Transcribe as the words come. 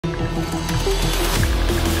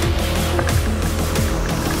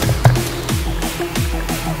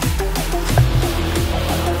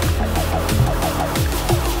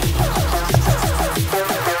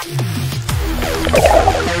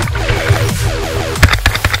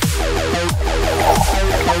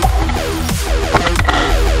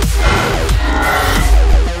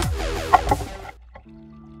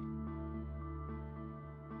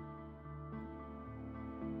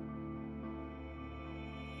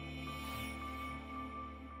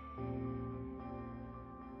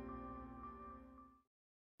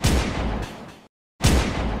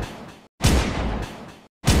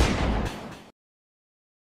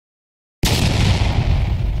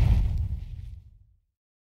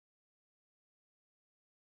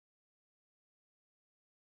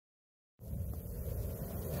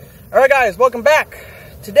Alright guys, welcome back.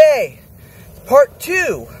 Today, part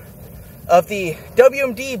 2 of the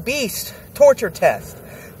WMD Beast torture test.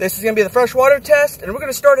 This is going to be the freshwater test, and we're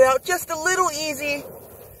going to start it out just a little easy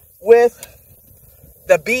with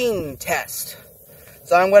the bean test.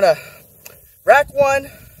 So I'm going to rack one,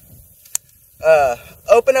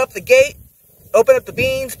 open up the gate, open up the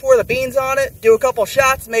beans, pour the beans on it, do a couple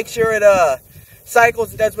shots, make sure it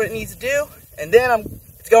cycles and does what it needs to do, and then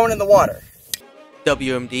it's going in the water.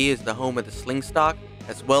 WMD is the home of the sling stock,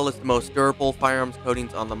 as well as the most durable firearms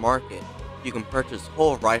coatings on the market. You can purchase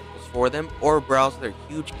whole rifles for them or browse their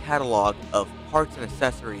huge catalog of parts and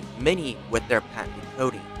accessories, many with their patented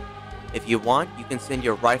coating. If you want, you can send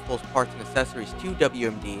your rifles, parts, and accessories to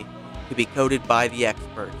WMD to be coated by the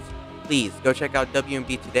experts. Please go check out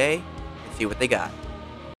WMD today and see what they got.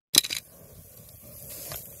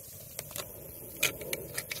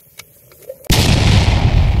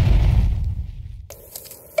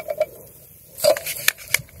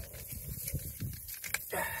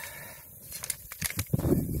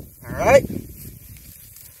 Alright.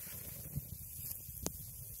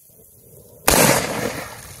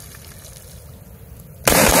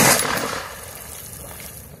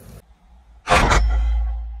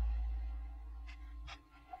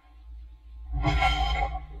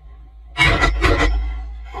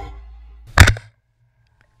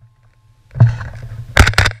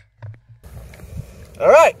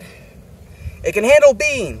 Alright. It can handle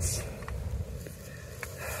beans.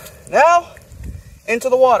 Now, into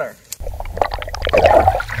the water.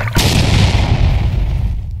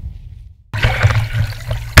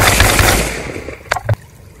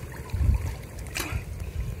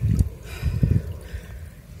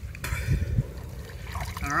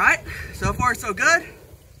 Alright, so far so good.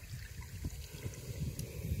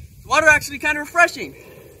 The water actually kind of refreshing.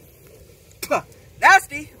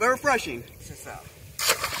 Nasty, but refreshing. Check this out.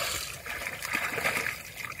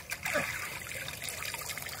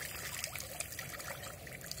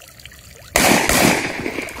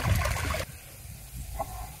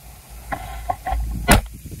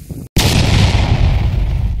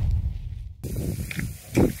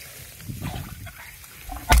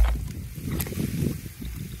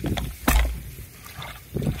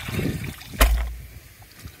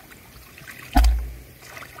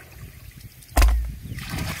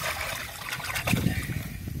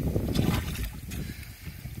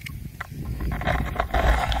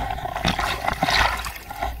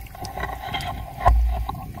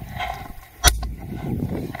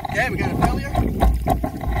 Okay, we got a failure.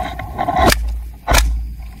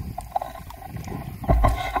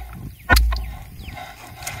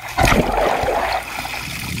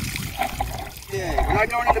 Okay, we're not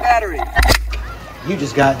going into battery. You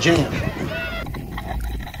just got jammed.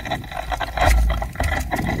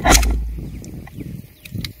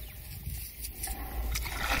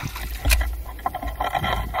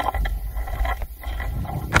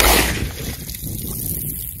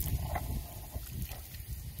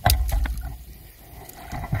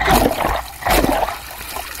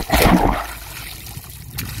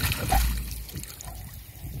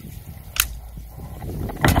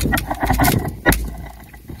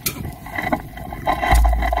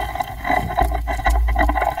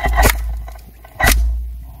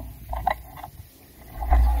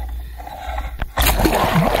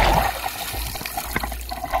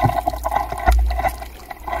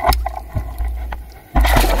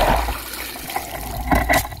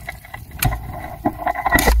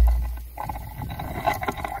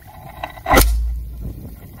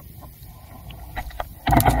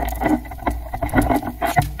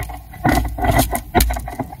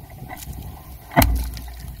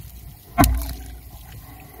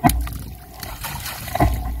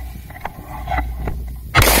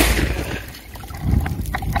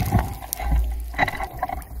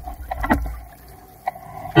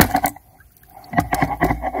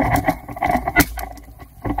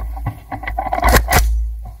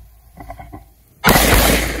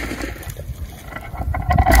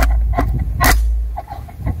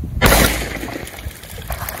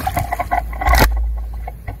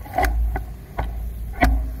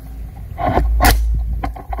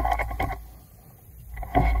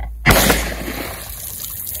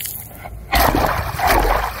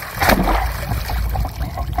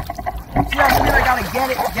 Get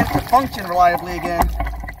it to function reliably again.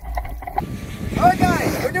 Alright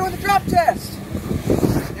guys, we're doing the drop test.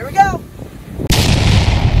 Here we go.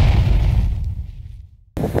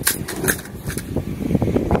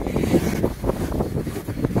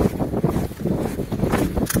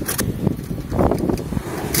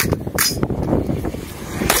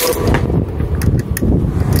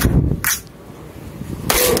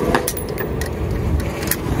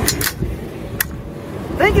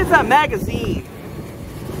 magazine.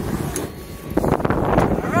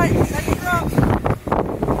 Alright, second drop.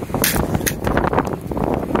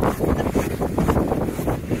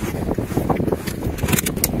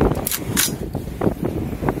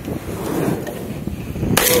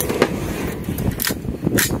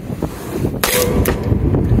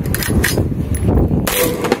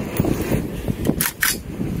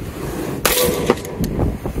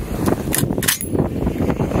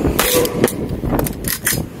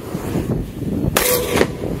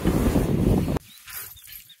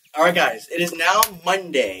 Alright guys, it is now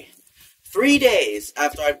Monday, 3 days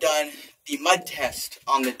after I've done the mud test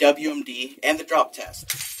on the WMD and the drop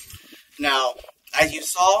test. Now, as you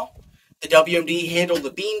saw, the WMD handled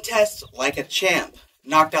the bean test like a champ,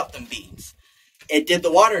 knocked out them beans. It did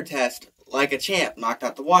the water test like a champ, knocked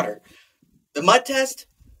out the water. The mud test,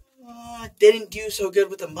 didn't do so good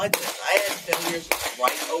with the mud test. I had failures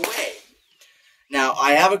right away. Now,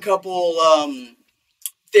 I have a couple,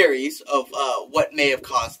 theories of what may have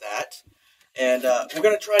caused that, and we're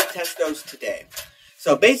going to try to test those today.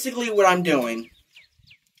 So basically what I'm doing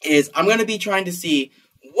is I'm going to be trying to see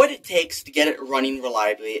what it takes to get it running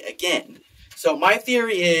reliably again. So my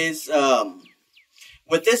theory is,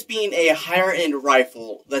 with this being a higher end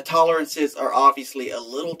rifle, the tolerances are obviously a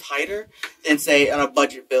little tighter than say on a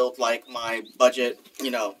budget build like my budget,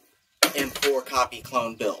 M4 copy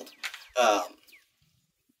clone build.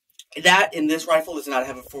 That in this rifle does not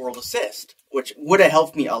have a forward assist, which would have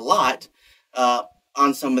helped me a lot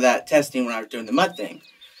on some of that testing when I was doing the mud thing.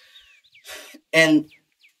 And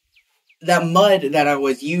that mud that I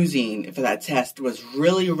was using for that test was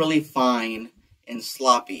really, really fine and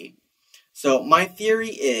sloppy. So my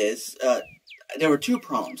theory is there were two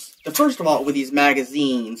problems. The first of all, with these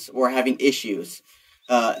magazines were having issues.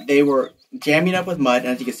 They were jamming up with mud,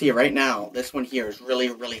 and as you can see right now, this one here is really,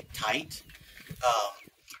 really tight.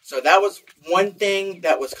 So that was one thing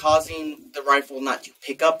that was causing the rifle not to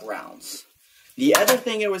pick up rounds. The other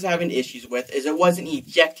thing it was having issues with is it wasn't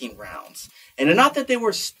ejecting rounds. And not that they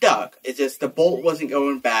were stuck, it's just the bolt wasn't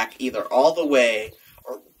going back either all the way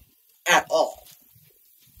or at all.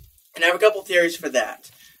 And I have a couple theories for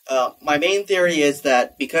that. My main theory is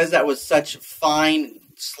that because that was such fine,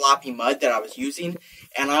 sloppy mud that I was using,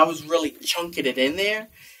 and I was really chunking it in there,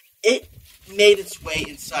 it made its way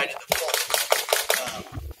inside of the bolt.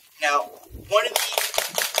 Now, one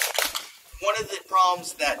of the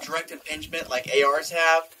problems that direct impingement like ARs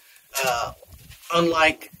have,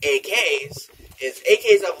 unlike AKs, is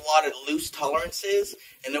AKs have a lot of loose tolerances,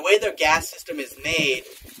 and the way their gas system is made,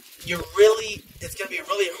 it's going to be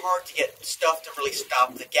really hard to get stuff to really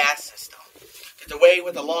stop the gas system. Because the way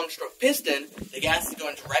with a long stroke piston, the gas is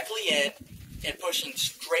going directly in and pushing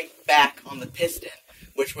straight back on the piston,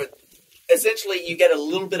 which would essentially, you get a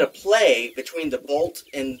little bit of play between the bolt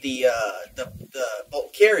and the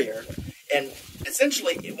bolt carrier, and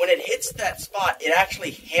essentially, when it hits that spot, it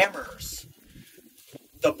actually hammers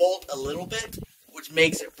the bolt a little bit, which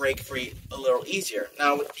makes it break free a little easier.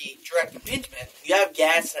 Now, with the direct impingement, you have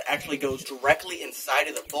gas that actually goes directly inside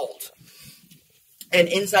of the bolt, and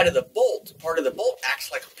inside of the bolt, part of the bolt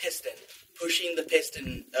acts like a piston, pushing the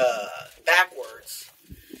piston backwards.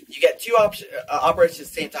 You get two operations at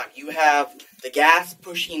the same time. You have the gas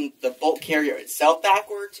pushing the bolt carrier itself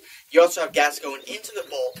backwards. You also have gas going into the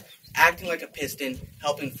bolt, acting like a piston,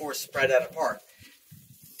 helping force spread that apart.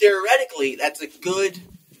 Theoretically, that's a good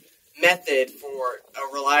method for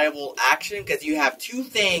a reliable action because you have two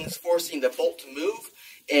things forcing the bolt to move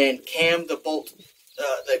and cam the bolt,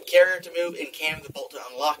 the carrier to move and cam the bolt to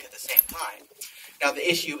unlock at the same time. Now,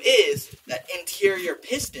 the issue is that interior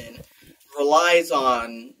piston relies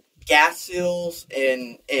on gas seals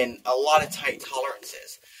and a lot of tight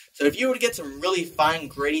tolerances. So if you were to get some really fine,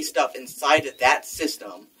 gritty stuff inside of that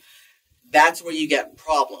system, that's where you get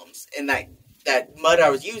problems. And that mud I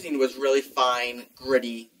was using was really fine,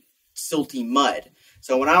 gritty, silty mud.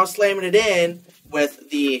 So when I was slamming it in with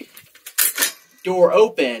the door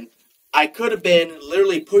open, I could have been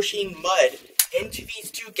literally pushing mud into these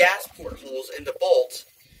two gas portholes in the bolt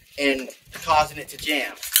and causing it to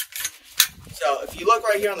jam. So if you look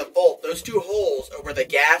right here on the bolt, those two holes are where the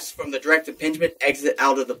gas from the direct impingement exit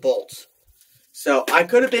out of the bolt. So I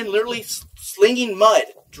could have been literally slinging mud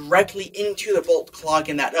directly into the bolt,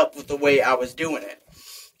 clogging that up with the way I was doing it.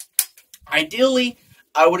 Ideally,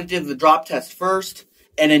 I would have did the drop test first,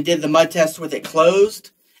 and then did the mud test with it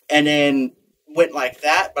closed, and then went like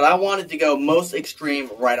that. But I wanted to go most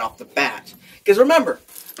extreme right off the bat. Because remember,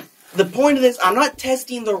 the point of this, I'm not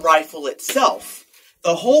testing the rifle itself.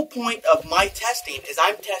 The whole point of my testing is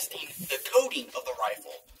I'm testing the coating of the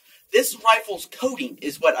rifle. This rifle's coating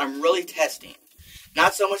is what I'm really testing.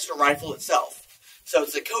 not so much the rifle itself. So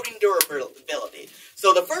it's the coating durability.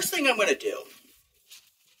 So the first thing I'm going to do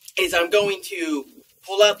is I'm going to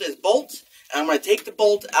pull out this bolt, and I'm going to take the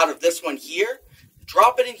bolt out of this one here,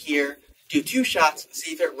 drop it in here, do 2 shots, and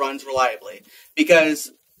see if it runs reliably.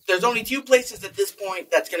 Because there's only 2 places at this point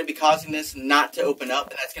that's going to be causing this not to open up,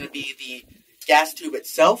 and that's going to be the gas tube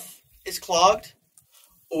itself is clogged,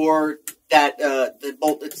 or that the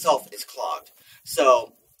bolt itself is clogged.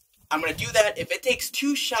 So I'm going to do that. If it takes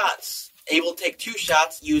 2 shots, able to take 2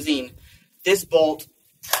 shots using this bolt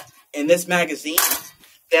and this magazine,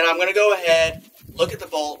 then I'm going to go ahead, look at the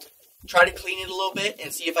bolt, try to clean it a little bit,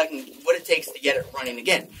 and see if I can, what it takes to get it running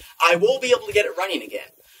again. I will be able to get it running again.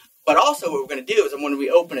 But also what we're going to do is when we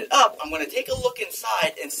open it up, I'm going to take a look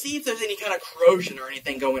inside and see if there's any kind of corrosion or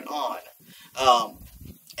anything going on.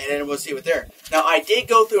 And then we'll see what there. Now, I did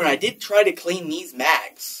go through and I did try to clean these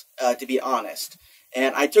mags, to be honest.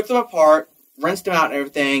 And I took them apart, rinsed them out and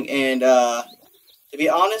everything, and to be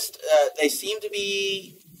honest, they seem to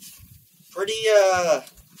be pretty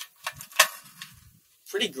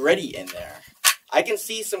gritty in there. I can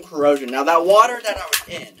see some corrosion. Now, that water that I was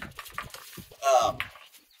in,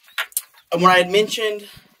 and when I had mentioned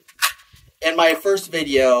in my first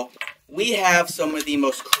video, we have some of the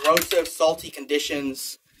most corrosive, salty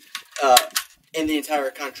conditions in the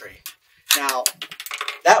entire country. Now,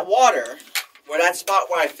 that water, where that spot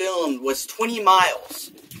where I filmed, was 20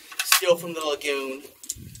 miles still from the lagoon,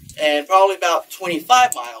 and probably about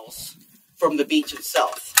 25 miles from the beach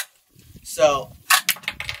itself. So,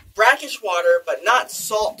 brackish water, but not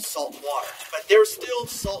salt water. But there's still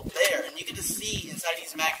salt there, and you can just see inside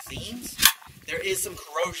these magazines, there is some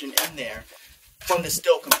corrosion in there from the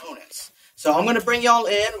still components. So I'm going to bring y'all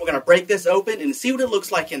in, we're going to break this open and see what it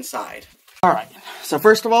looks like inside. Alright, so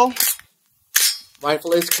first of all,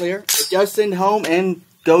 rifle is clear. It does send home and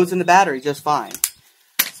goes in the battery just fine.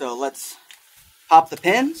 So let's pop the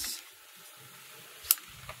pins.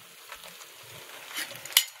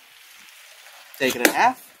 Take it in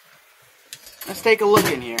half. Let's take a look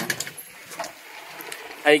in here.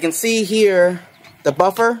 Now you can see here, the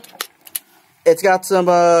buffer, it's got some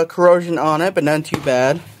corrosion on it, but none too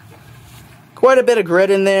bad. Quite a bit of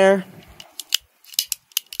grit in there.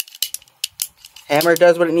 Hammer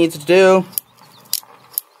does what it needs to do.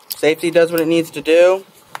 Safety does what it needs to do.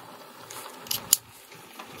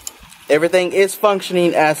 Everything is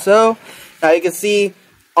functioning as so. Now you can see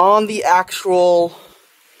on the actual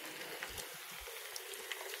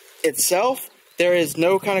itself, there is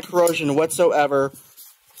no kind of corrosion whatsoever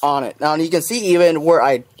on it. Now you can see even where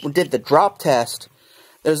I did the drop test,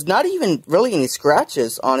 there's not even really any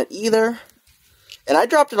scratches on it either. And I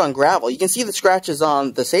dropped it on gravel. You can see the scratches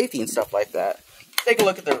on the safety and stuff like that. Take a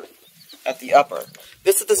look at the upper.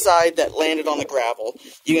 This is the side that landed on the gravel.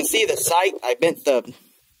 You can see the sight. I bent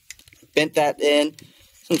that in.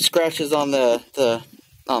 Some scratches on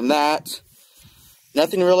on that.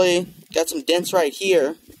 Nothing really. Got some dents right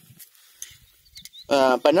here.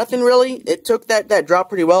 But nothing really. It took that drop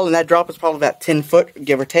pretty well, and that drop was probably about 10 foot,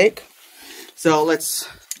 give or take. So let's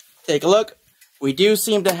take a look. We do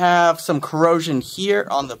seem to have some corrosion here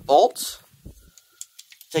on the bolt.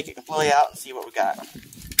 Take it completely out and see what we got.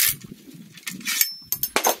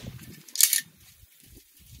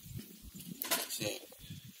 Let's see.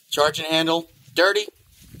 Charging handle, dirty.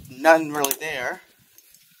 Nothing really there.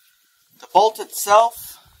 The bolt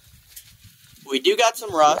itself, we do got some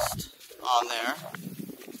rust on there.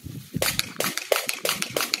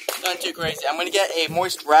 Nothing too crazy. I'm going to get a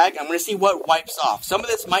moist rag. I'm going to see what wipes off. Some of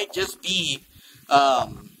this might just be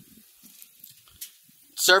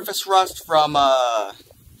surface rust from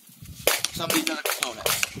some of these other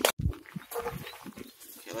components.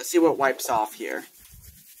 Okay, let's see what wipes off here.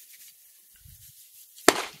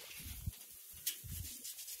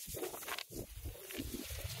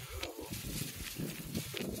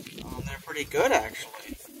 Oh, they're pretty good,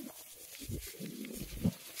 actually.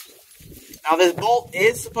 Now, this bolt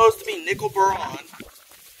is supposed to be nickel boron.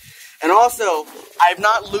 And also, I have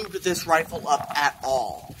not lubed this rifle up at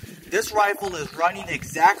all. This rifle is running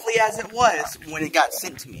exactly as it was when it got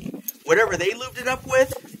sent to me. Whatever they lubed it up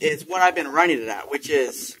with is what I've been running it at, which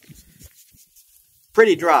is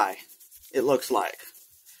pretty dry, it looks like.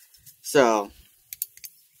 So,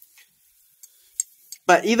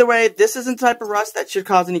 but either way, this isn't the type of rust that should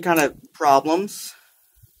cause any kind of problems.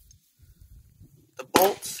 The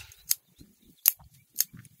bolts.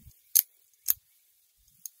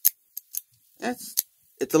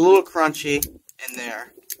 It's a little crunchy in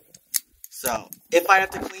there. So, if I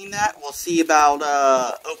have to clean that, we'll see about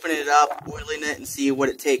opening it up, oiling it, and see what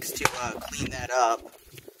it takes to clean that up.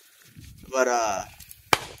 But,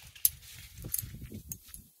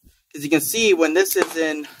 As you can see, when this is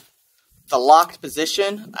in the locked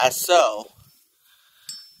position, as so,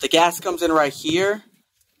 the gas comes in right here,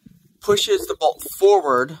 pushes the bolt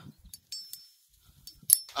forward,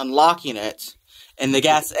 unlocking it, and the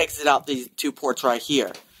gas exits out these two ports right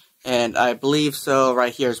here. And I believe so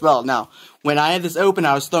right here as well. Now, when I had this open,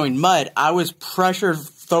 I was throwing mud. I was pressure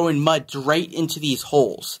throwing mud straight into these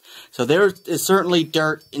holes. So there is certainly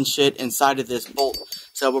dirt and shit inside of this bolt.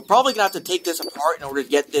 So we're probably going to have to take this apart in order to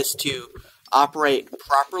get this to operate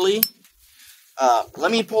properly.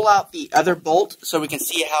 Let me pull out the other bolt so we can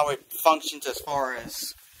see how it functions as far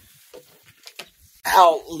as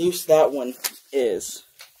how loose that one is.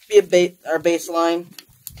 Be our baseline.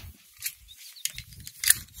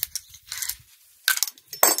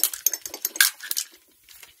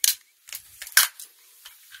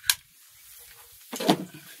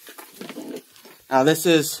 Now this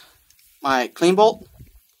is my clean bolt.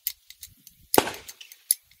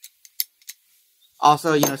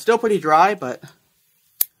 Also, you know, still pretty dry, but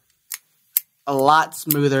a lot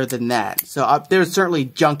smoother than that. So there's certainly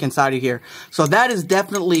junk inside of here. So that is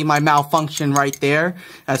definitely my malfunction right there.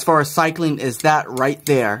 As far as cycling is that right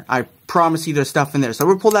there. I promise you there's stuff in there. So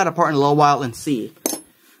we'll pull that apart in a little while and see.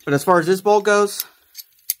 But as far as this bolt goes,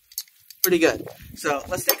 pretty good. So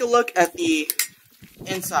let's take a look at the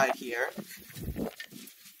inside here.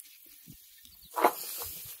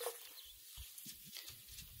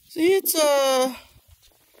 See, it's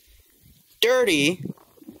dirty,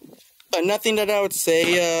 but nothing that I would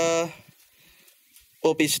say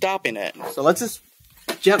will be stopping it. So let's just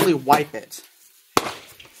gently wipe it.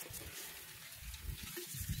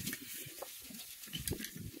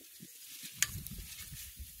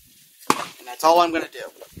 And that's all I'm going to do.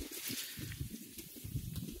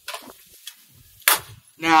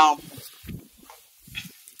 Now,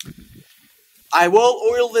 I will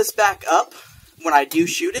oil this back up when I do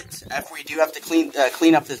shoot it, after we do have to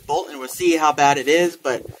clean up this bolt, and we'll see how bad it is,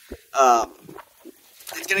 but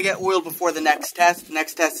it's going to get oiled before the next test. The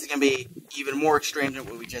next test is going to be even more extreme than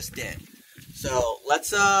what we just did. So let's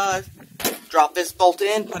drop this bolt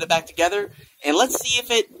in, put it back together, and let's see if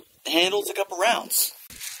it handles a couple rounds.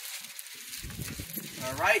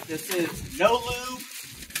 Alright, this is no lube,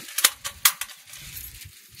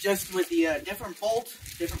 just with the different bolt,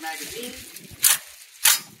 different magazine.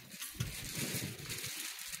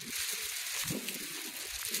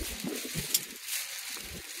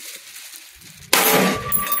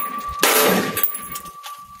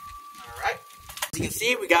 As you can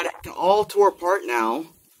see, we got it all tore apart now.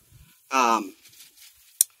 There's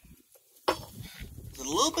a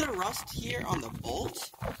little bit of rust here on the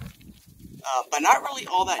bolt, but not really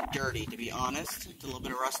all that dirty, to be honest. There's a little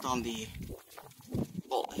bit of rust on the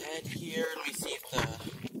bolt head here. Let me see if the...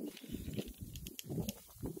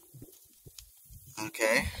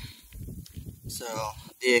 Okay. So,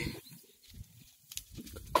 the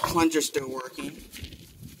plunger's still working.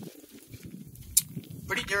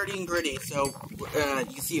 Pretty dirty and gritty, so you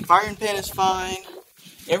can see firing pin is fine.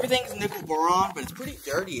 Everything's nickel boron, but it's pretty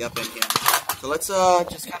dirty up in here. So let's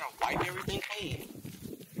just kind of wipe everything clean.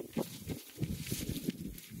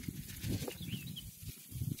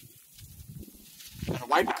 Gotta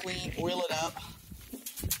wipe it clean, oil it up,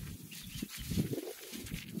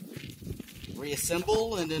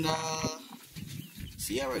 reassemble, and then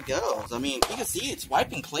see how it goes. I mean, you can see it's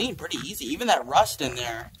wiping clean pretty easy. Even that rust in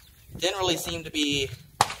there didn't really seem to be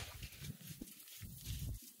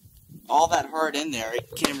all that hard in there.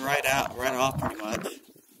 It came right off pretty much.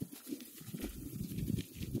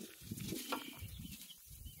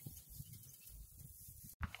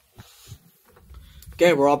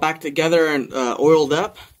 Okay, we're all back together and oiled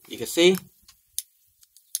up. You can see,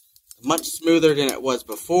 much smoother than it was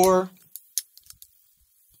before.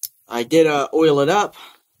 I did oil it up.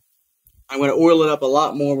 I'm going to oil it up a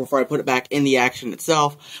lot more before I put it back in the action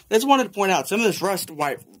itself. But I just wanted to point out, some of this rust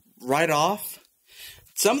wiped right off.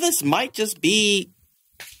 Some of this might just be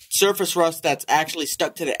surface rust that's actually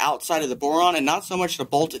stuck to the outside of the boron and not so much the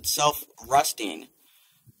bolt itself rusting.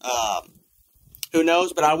 Who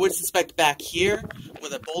knows, but I would suspect back here,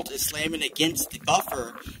 where the bolt is slamming against the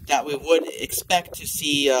buffer, that we would expect to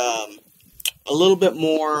see a little bit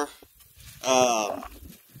more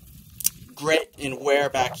grit and wear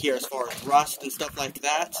back here as far as rust and stuff like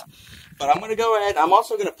that. But I'm going to go ahead, I'm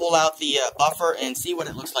also going to pull out the buffer and see what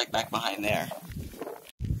it looks like back behind there.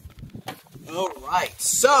 Alright,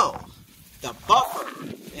 so, the buffer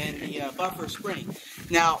and the buffer spring.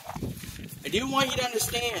 Now, I do want you to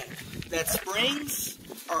understand that springs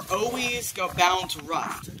are always bound to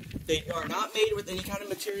rust. They are not made with any kind of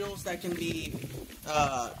materials that can be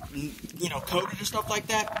coated or stuff like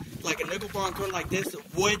that, like a nickel bronze coating like this,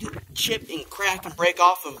 would chip and crack and break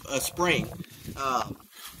off of a spring.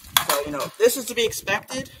 So, this is to be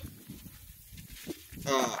expected,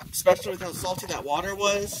 especially with how salty that water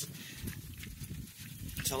was.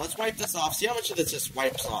 So let's wipe this off. See how much of this just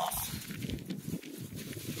wipes off.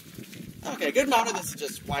 Okay, a good amount of this is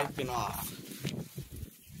just wiping off.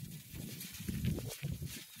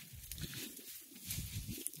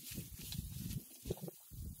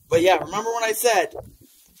 But yeah, remember when I said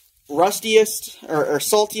rustiest or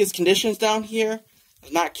saltiest conditions down here?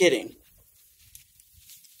 I'm not kidding.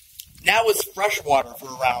 That was fresh water for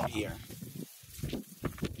around here.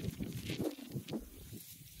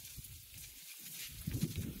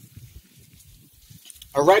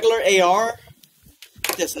 A regular AR,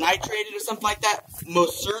 just nitrated or something like that,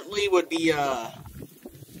 most certainly would be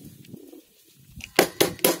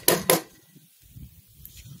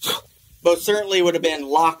most certainly would have been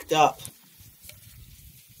locked up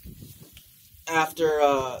after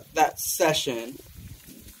that session.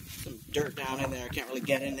 Some dirt down in there. I can't really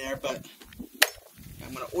get in there, but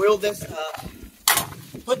I'm going to oil this up,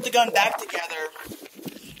 put the gun back together,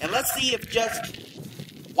 and let's see if just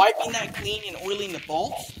wiping that clean and oiling the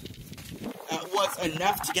bolts was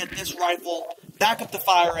enough to get this rifle back up to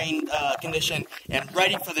firing condition and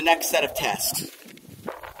ready for the next set of tests.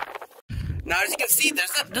 Now, as you can see,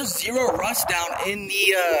 there's zero rust down in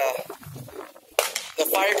the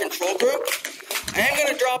fire control group. I am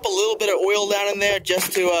going to drop a little bit of oil down in there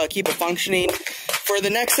just to keep it functioning. For the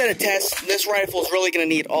next set of tests, this rifle is really going to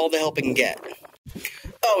need all the help it can get.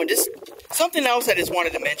 Oh, and just something else I just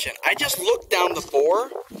wanted to mention. I just looked down the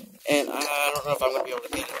bore, and I don't know if I'm going to be able to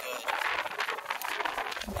get it good.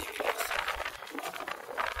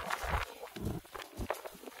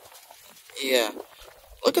 Yeah.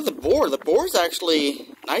 Look at the bore. The bore's actually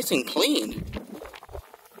nice and clean.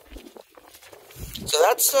 So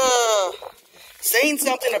that's saying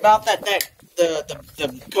something about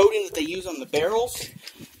the coating that they use on the barrels.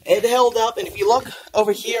 It held up, and if you look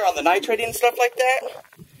over here on the nitrating and stuff like that,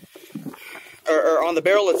 or on the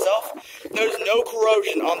barrel itself, there's no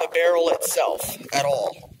corrosion on the barrel itself at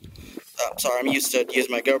all. I'm sorry, I'm used to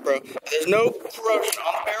using my GoPro. There's no corrosion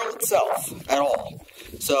on the barrel itself at all.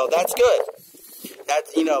 So that's good.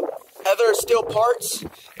 That's, other steel parts,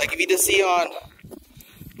 like if you just see on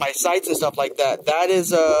my sights and stuff like that, that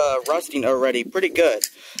is rusting already pretty good.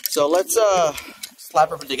 So let's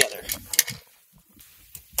slap everything together.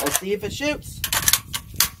 Let's see if it shoots.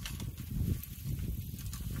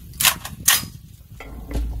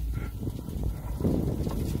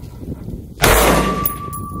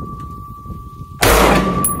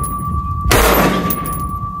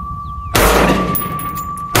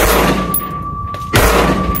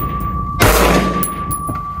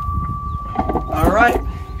 Alright,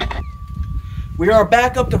 we are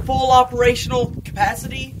back up to full operational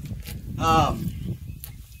capacity.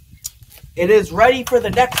 It is ready for the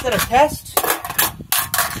next set of tests,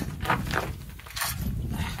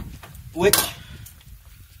 which,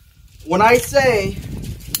 when I say,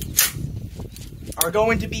 are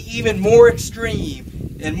going to be even more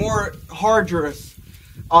extreme and more arduous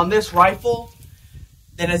on this rifle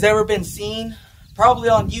than has ever been seen, probably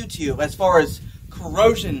on YouTube, as far as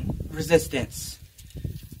corrosion resistance.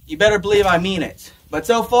 You better believe I mean it. But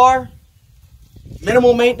so far,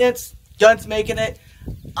 minimal maintenance, gun's making it.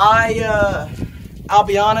 I'll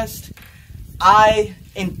be honest, the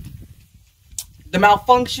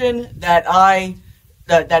malfunction that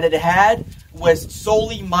it had was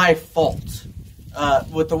solely my fault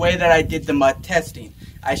with the way that I did the mud testing.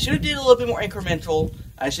 I should have did a little bit more incremental.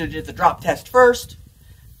 I should have did the drop test first,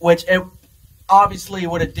 which it obviously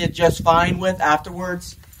would have did just fine with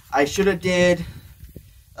afterwards. I should have did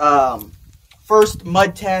first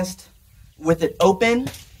mud test with it open.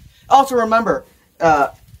 Also remember,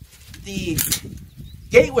 the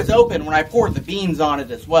gate was open when I poured the beans on it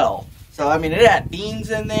as well. So, I mean, it had beans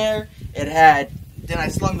in there. Then I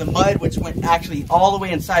slung the mud, which went actually all the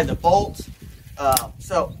way inside the bolt.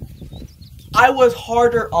 So, I was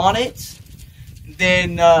harder on it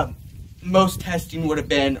than most testing would have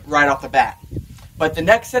been right off the bat. But the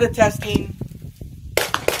next set of testing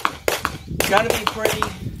is going to be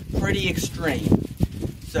pretty extreme.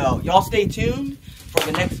 So, y'all stay tuned for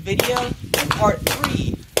the next video and part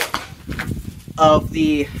 3 of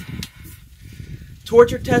the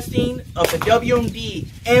torture testing of the WMD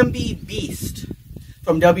AMBI Beast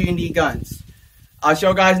from WMD Guns. I'll show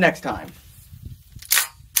you guys next time.